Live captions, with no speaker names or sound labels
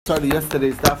Started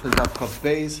yesterday's daf is daf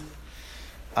Chav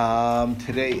Beis.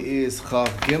 Today is Chav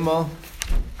Gimel,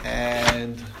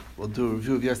 and we'll do a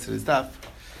review of yesterday's daf.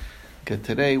 Okay,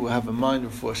 today we'll have a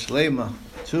mind for Shlema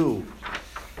too.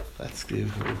 Let's give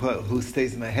who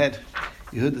stays in my head.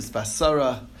 Yehudis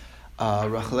Basara,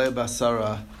 Rachle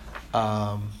Basara,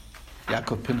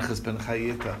 Yaakov Pinchas ben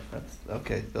Chayita. That's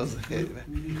okay. Those are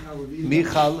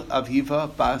Michal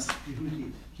Aviva Bas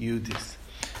Yehudis.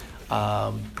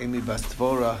 Amy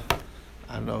Bastvora,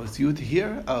 I don't know, is Yuda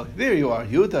here? Oh, there you are.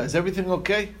 Yuda, is everything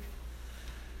okay?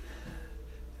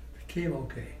 Came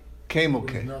okay. Came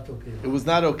okay. It was not okay. It was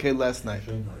not okay last night.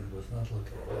 No, it was not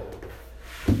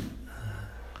okay.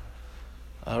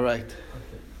 All right.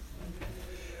 Okay.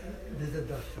 There's a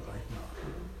dust right now.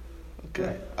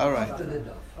 Okay. All right. After the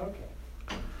dust. Okay.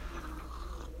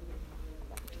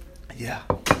 Yeah.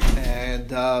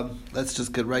 And let's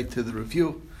just get right to the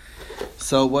review.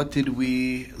 So what did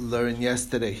we learn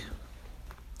yesterday?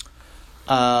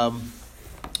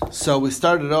 So we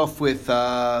started off with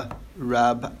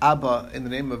Rab Abba in the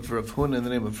name of Rav Huna, in the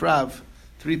name of Rav,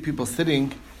 three people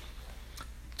sitting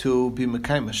to be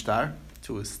Mekayim Ashtar,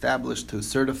 to establish, to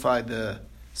certify the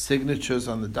signatures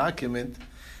on the document.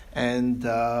 And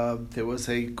there was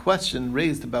a question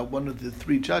raised about one of the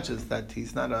three judges that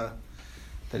he's not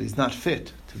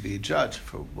fit to be a judge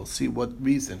for we'll see what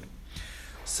reason.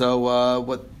 So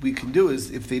what we can do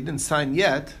is, if they didn't sign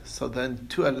yet, so then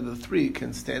two out of the three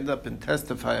can stand up and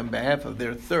testify on behalf of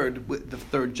the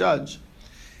third judge,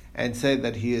 and say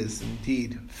that he is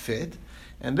indeed fit,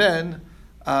 and then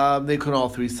they can all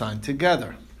three sign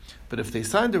together. But if they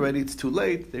signed already, it's too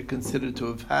late. They're considered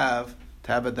to have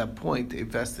at that point a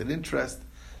vested interest.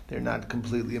 They're not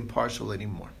completely impartial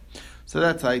anymore. So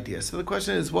that's the idea. So the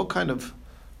question is, what kind of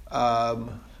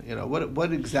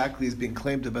what exactly is being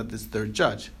claimed about this third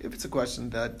judge? If it's a question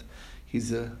that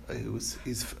he's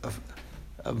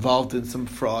involved in some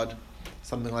fraud,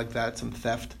 something like that, some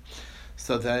theft,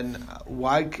 so then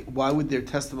why would their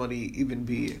testimony even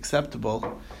be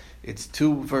acceptable? It's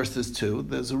 2 versus 2.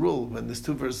 There's a rule when there's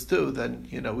 2 versus 2, then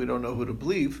we don't know who to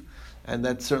believe, and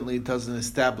that certainly doesn't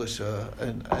establish a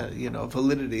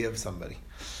validity of somebody.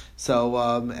 So,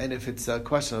 and if it's a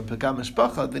question of Pagam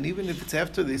Mishpacha, then even if it's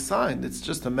after they signed, it's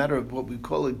just a matter of what we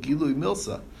call a Gilui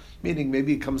Milsa, meaning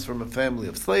maybe it comes from a family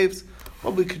of slaves.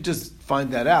 Well, we could just find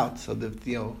that out, so that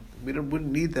we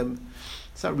wouldn't need them.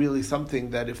 It's not really something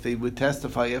that if they would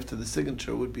testify after the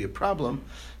signature would be a problem,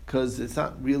 because it's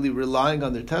not really relying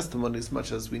on their testimony as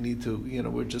much as we need to.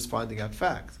 We're just finding out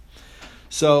facts.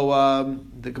 So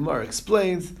the Gemara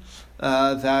explains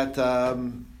that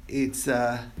it's.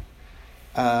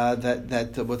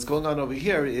 That what's going on over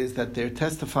here is that they're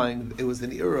testifying it was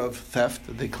an era of theft.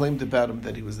 They claimed about him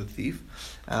that he was a thief,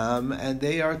 and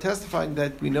they are testifying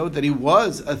that we know that he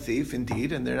was a thief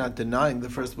indeed, and they're not denying the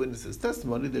first witness's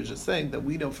testimony. They're just saying that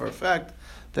we know for a fact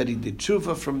that he did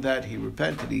tshuva from that, he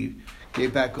repented, he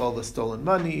gave back all the stolen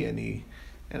money, and he,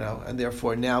 and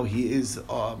therefore now he is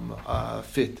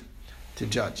fit to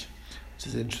judge, which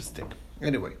is interesting.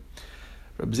 Anyway,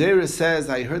 Reb Zera says,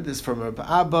 I heard this from Reb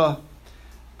Abba.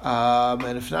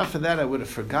 And if not for that, I would have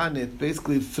forgotten it.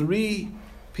 Basically, 3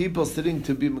 people sitting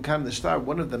to be Mekayim the Shtar,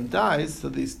 one of them dies, so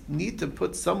they need to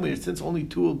put somewhere, since only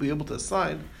 2 will be able to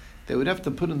sign, they would have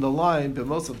to put in the line,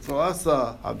 B'mosaf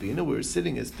Thalasa Avinu, we're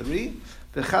sitting as 3,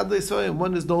 V'chad Le'soy, and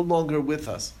one is no longer with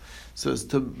us. So as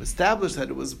to establish that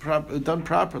it was done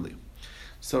properly.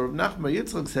 So Rav Nachman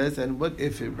Yitzchak says, and what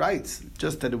if it writes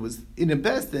just that it was in a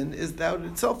Bezdin, is that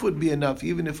itself would be enough,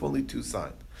 even if only 2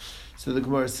 signed. So the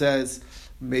Gemara says,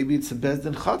 maybe it's a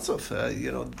Bezdin Chatzov.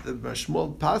 The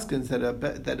Shmuel Paskins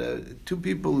that 2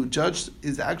 people who judged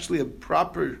is actually a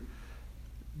proper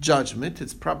judgment.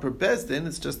 It's proper Bezdin.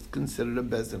 It's just considered a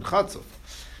Bezdin Chatzov.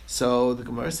 So the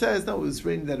Gemara says, no, it was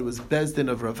written that it was Bezdin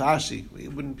of Rav Ashi.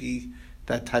 It wouldn't be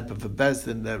that type of a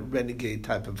Bezdin, that renegade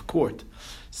type of court.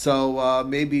 So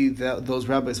maybe those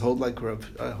rabbis hold like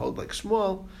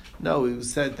Shmuel. No, it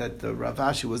was said that Rav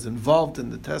Ashi was involved in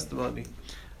the testimony.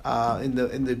 In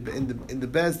the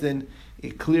Bezdin,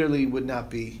 it clearly would not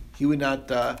be. He would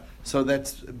not. So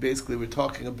that's basically we're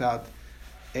talking about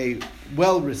a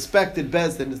well-respected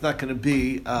Bezdin is not going to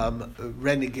be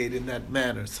renegade in that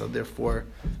manner. So therefore,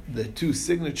 the 2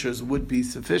 signatures would be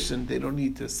sufficient. They don't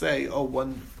need to say, "Oh,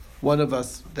 one of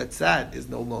us that's sad is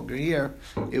no longer here."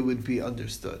 It would be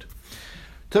understood.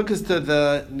 Took us to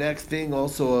the next thing.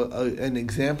 Also, an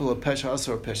example of Pesha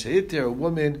Asar or Pesha Hitir, a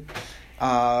woman.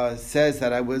 Says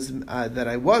that I was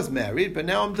married, but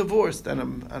now I'm divorced and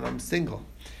I'm single.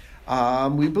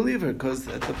 We believe her because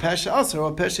the Pesha Asar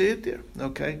or Pesha Hitir.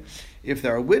 Okay, If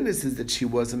there are witnesses that she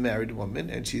was a married woman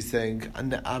and she's saying,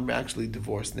 I'm actually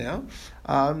divorced now,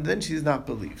 then she's not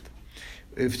believed.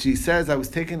 If she says, I was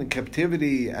taken in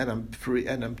captivity and I'm free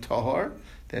and I'm tahor,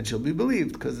 then she'll be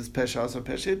believed because it's peshas or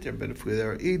peshitir. But if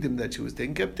there are edim that she was taken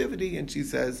in captivity and she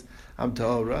says, I'm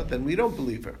tahora, then we don't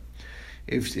believe her.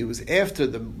 If it was after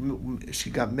she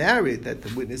got married that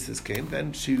the witnesses came,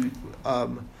 then she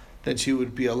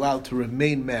would be allowed to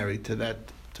remain married to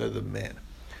the man.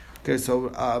 Okay, so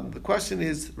the question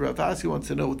is, Rav Asi wants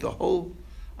to know the whole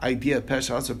idea of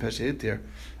peshas or peshitir.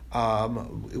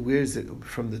 Where is it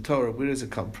from the Torah? Where does it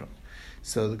come from?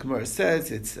 So the Gemara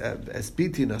says it's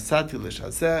esbiti nasati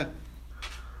l'shazeh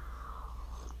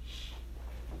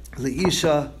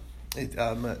leisha.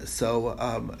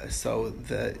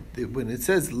 When it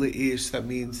says leish, that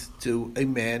means to a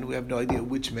man. We have no idea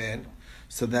which man.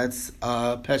 So that's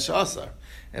peshasar.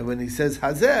 And when he says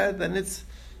hazeh, then it's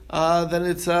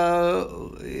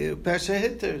pesha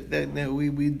hitter. Then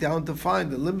we down to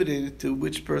find and limited it to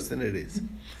which person it is.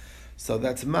 So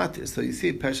that's matir. So you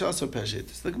see peshas or peshet.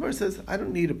 So the Gemara says, I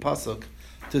don't need a pasuk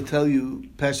to tell you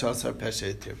peshas or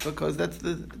peshet because that's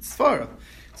the svara.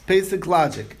 It's basic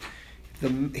logic.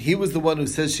 He was the one who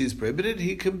says she's prohibited.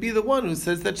 He can be the one who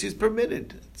says that she's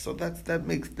permitted. So that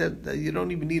makes that you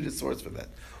don't even need a source for that.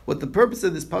 What the purpose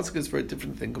of this pasuk is for a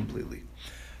different thing completely.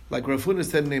 Like Rav Huna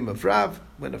said in the name of Rav,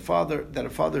 when a father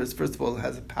is first of all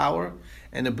has a power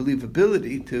and a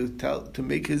believability to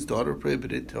make his daughter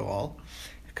prohibited to all.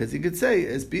 Because he could say,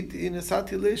 "Esbiti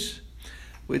nasati lish,"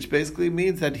 which basically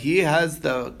means that he has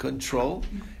the control,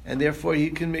 and therefore he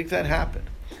can make that happen.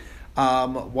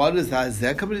 What is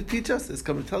that coming to teach us? It's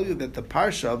coming to tell you that the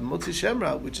parsha of Motzi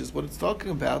Shemra, which is what it's talking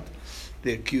about,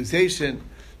 the accusation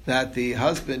that the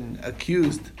husband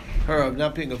accused her of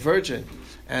not being a virgin,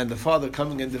 and the father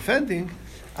coming and defending,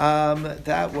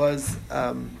 that's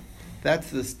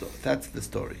the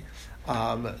story.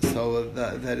 So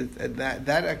that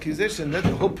accusation, that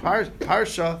the whole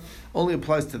parsha only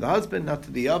applies to the husband, not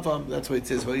to the yavam. That's why it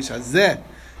says Vayishazeh,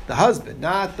 the husband,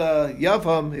 not the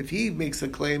yavam. If he makes a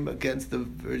claim against the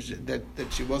virgin that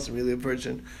she wasn't really a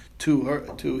virgin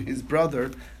to his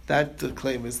brother, that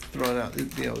claim is thrown out.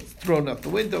 It's thrown out the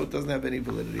window. It doesn't have any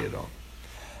validity at all.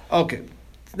 Okay.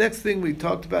 Next thing we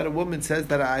talked about, a woman says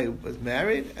that I was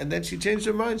married, and then she changed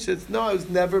her mind. She says, no, I was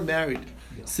never married.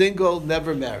 Single,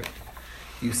 never married.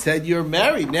 You said you're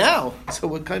married now, so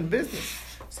what kind of business?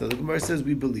 So the Gemara says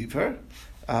we believe her.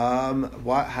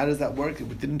 How does that work?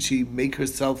 Didn't she make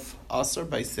herself asur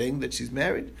by saying that she's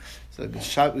married? So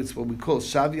it's what we call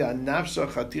shavia nafsha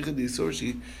chaticha d'isur.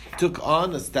 She took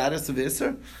on a status of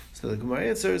isur. So the Gemara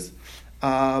answers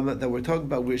that we're talking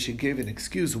about where she gave an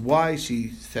excuse why she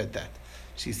said that.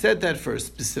 She said that for a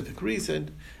specific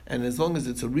reason, and as long as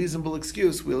it's a reasonable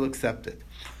excuse, we'll accept it.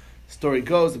 Story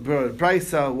goes,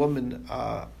 a woman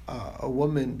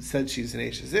said she's an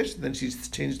Eish, then she's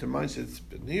changed her mind, she says,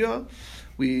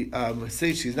 we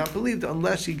say she's not believed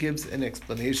unless she gives an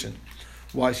explanation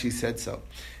why she said so.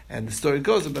 And the story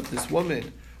goes about this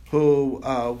woman who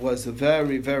was a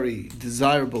very, very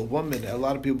desirable woman. A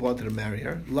lot of people wanted to marry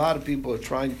her. A lot of people are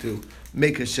trying to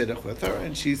make a shidduch with her,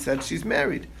 and she said she's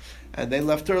married. And they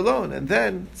left her alone. And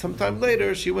then, sometime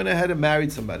later, she went ahead and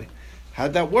married somebody.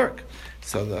 How'd that work?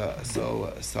 So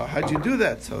how'd you do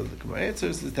that? So the Gemara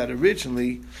answers is that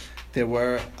originally there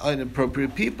were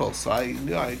inappropriate people. So I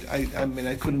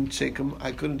couldn't shake them.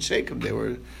 They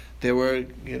were,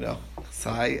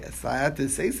 So I had to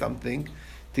say something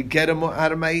to get them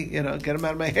out of my,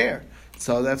 hair.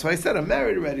 So that's why I said I'm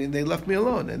married already, and they left me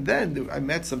alone. And then I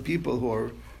met some people who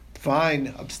are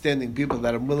fine, upstanding people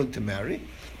that I'm willing to marry,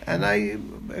 and I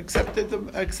accepted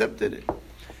it.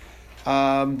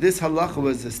 This halacha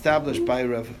was established by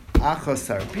Rav Acha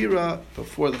Sarpira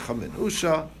before the Chamin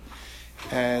Usha,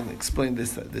 and explained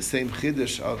the same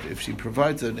chiddush of if she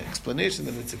provides an explanation,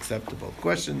 then it's acceptable.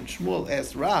 Question Shmuel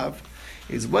asked Rav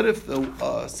is, what if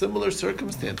the similar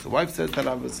circumstance? The wife said that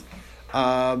I was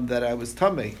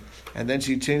tamei, and then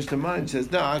she changed her mind. She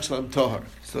says, no, actually I'm tohar.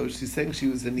 So she's saying she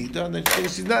was a nida, and then she's saying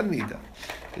she's not a nida.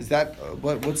 Is that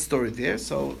what story there?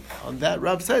 So on that,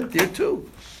 Rav said there too.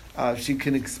 She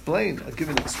can explain, give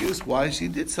an excuse why she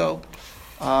did so.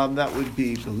 That would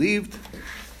be believed.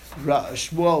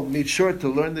 Shmuel made sure to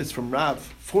learn this from Rav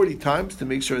 40 times to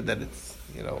make sure that it's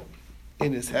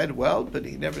in his head well, but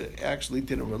he never actually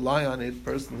didn't rely on it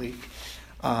personally.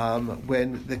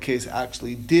 When the case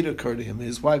actually did occur to him,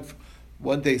 his wife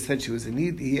one day said she was a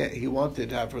nida. He wanted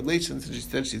to have relations, and she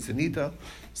said she's a nida,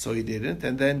 so he didn't.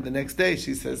 And then the next day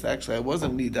she says, actually, I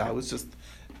wasn't nida. I was just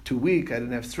too weak. I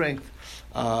didn't have strength.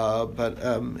 But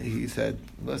he said,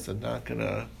 listen, not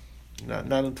gonna Not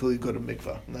until you go to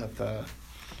mikvah.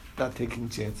 Not taking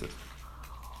chances.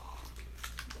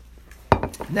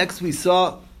 Next, we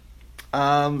saw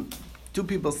two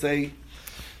people say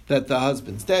that the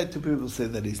husband's dead. Two people say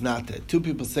that he's not dead. Two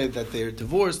people say that they're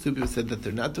divorced. Two people say that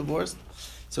they're not divorced.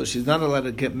 So she's not allowed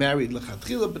to get married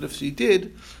lechatchila. But if she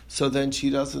did, so then she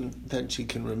doesn't. Then she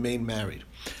can remain married.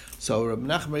 So Rabbi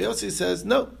Menachem Bar Yossi says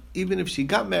no. Even if she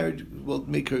got married, we'll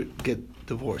make her get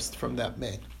divorced from that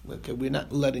man. Okay, we're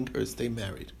not letting her stay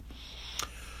married.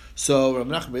 So Rabbi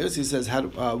Menachem Bar Yossi says,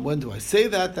 when do I say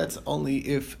that? That's only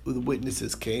if the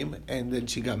witnesses came and then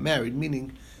she got married,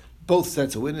 meaning both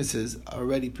sets of witnesses are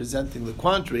already presenting the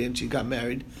quandary, and she got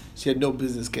married. She had no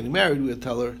business getting married. We'll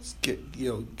tell her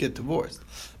get divorced.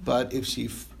 But if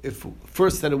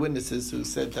first set of witnesses who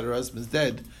said that her husband's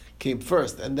dead came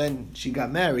first, and then she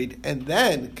got married, and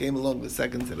then came along the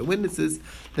second set of witnesses,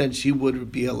 then she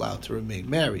would be allowed to remain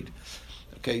married.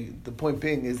 Okay, the point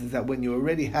being is that when you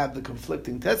already have the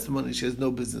conflicting testimony, she has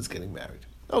no business getting married.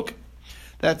 Okay,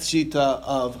 that's Shita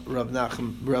of Rav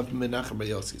Menachem Bar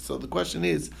Yossi. So the question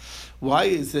is, why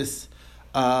is this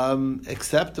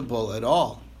acceptable at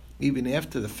all, even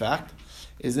after the fact?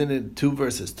 Isn't it 2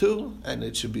 verses 2, and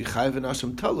it should be Chayv and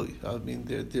Asham Talui? I mean,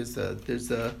 there's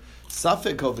a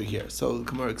suffix over here. So the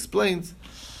Gemara explains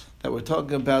that we're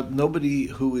talking about nobody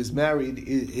who is married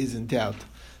is in doubt.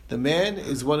 The man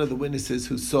is one of the witnesses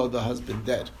who saw the husband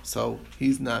dead, so he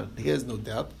has no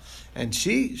doubt. And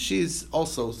she's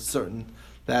also certain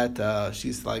that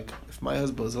she's like, if my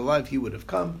husband was alive, he would have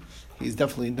come. He's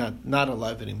definitely not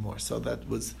alive anymore, so that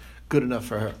was good enough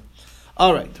for her.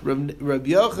 All right, Rabbi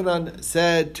Yochanan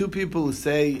said 2 people who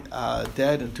say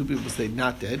dead and 2 people who say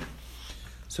not dead.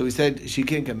 So he said she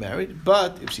can't get married,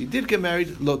 but if she did get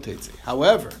married, lo tetze.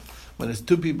 However, when it's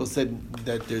 2 people said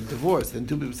that they're divorced and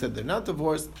 2 people said they're not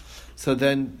divorced, so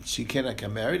then she cannot get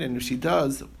married. And if she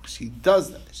does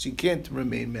that. She can't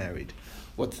remain married.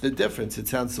 What's the difference? It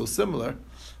sounds so similar.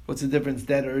 What's the difference,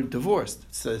 dead or divorced?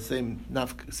 It's the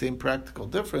same practical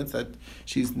difference, that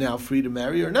she's now free to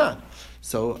marry or not.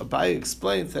 So Abaye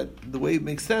explains that the way it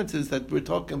makes sense is that we're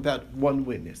talking about one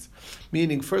witness.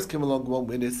 Meaning, first came along one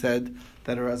witness, said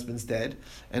that her husband's dead,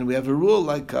 and we have a rule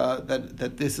like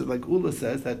that this is like Ula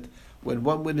says, that when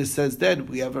one witness says dead,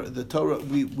 we have the Torah,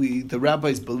 the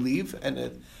rabbis believe, and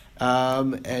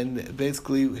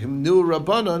basically himnu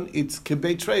rabbanon, it's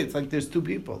kibei trei. It's like there's 2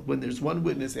 people. When there's one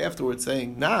witness afterwards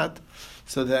saying not,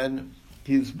 so then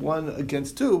he's 1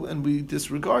 against 2, and we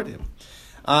disregard him.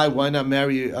 Why not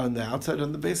marry on the outside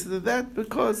on the basis of that?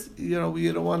 Because we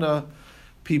don't want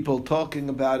people talking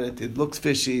about it. It looks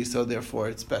fishy, so therefore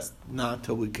it's best not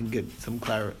till we can get some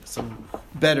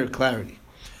better clarity.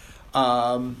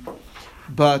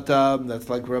 But that's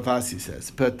like Rav Asi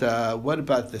says. But what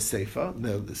about the Seifa?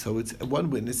 No, so it's one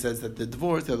witness says that they're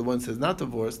divorced, the other one says not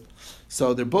divorced.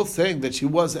 So they're both saying that she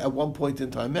was at one point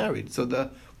in time married. So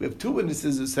we have 2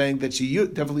 witnesses who are saying that she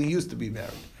definitely used to be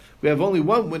married. We have only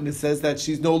one witness says that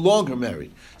she's no longer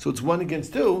married. So it's 1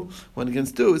 against 2. 1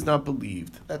 against 2 is not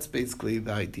believed. That's basically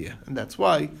the idea. And that's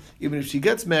why, even if she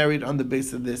gets married on the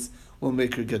basis of this, we'll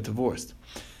make her get divorced.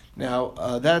 Now,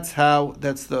 that's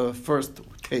the first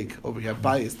take over here,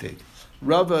 biased take.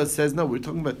 Rava says, no, we're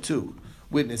talking about 2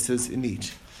 witnesses in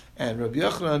each. And Rabbi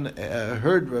Yochanan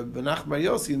heard Rabbi Menachem Bar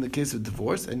Yossi in the case of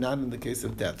divorce and not in the case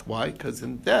of death. Why? Because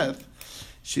in death,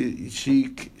 she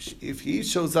if he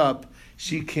shows up,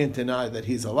 she can't deny that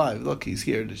he's alive. Look, he's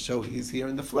here to show he's here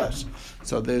in the flesh.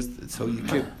 So that's the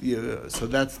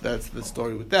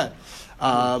story with that.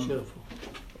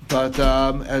 But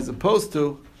as opposed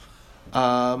to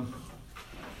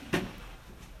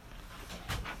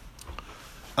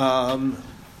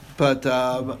but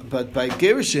by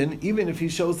Gerushin, even if he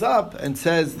shows up and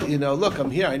says, look, I'm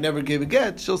here, I never gave a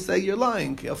get, she'll say you're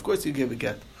lying. Of course you gave a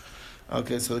get.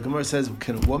 Okay, so the Gemara says,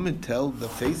 can a woman tell the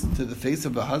face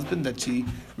of a husband that she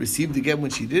received a get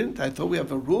when she didn't? I thought we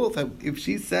have a rule that if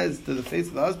she says to the face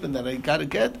of the husband that I got a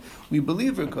get, we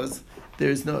believe her, because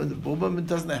the woman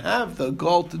doesn't have the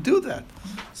gall to do that.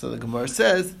 So the Gemara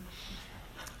says,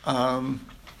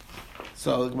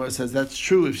 that's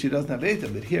true if she doesn't have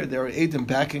Eidim, but here there are Eidim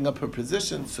backing up her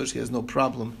position, so she has no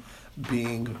problem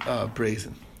being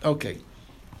brazen. Okay,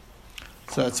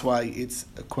 so that's why it's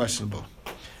questionable.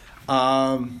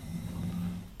 Rav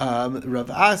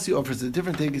Asi offers a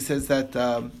different thing. He says that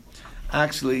the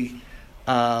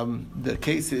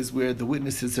cases where the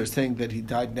witnesses are saying that he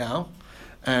died now,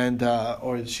 and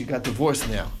or she got divorced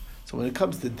now. So when it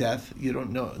comes to death, you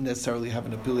don't necessarily have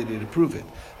an ability to prove it.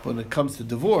 But when it comes to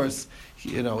divorce,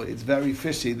 it's very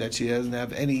fishy that she doesn't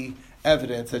have any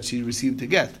evidence that she received a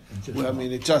get. Well, I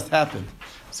mean, it just happened.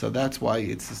 So that's why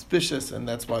it's suspicious, and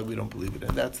that's why we don't believe it.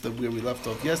 And that's where we left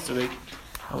off yesterday.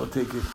 I will take it.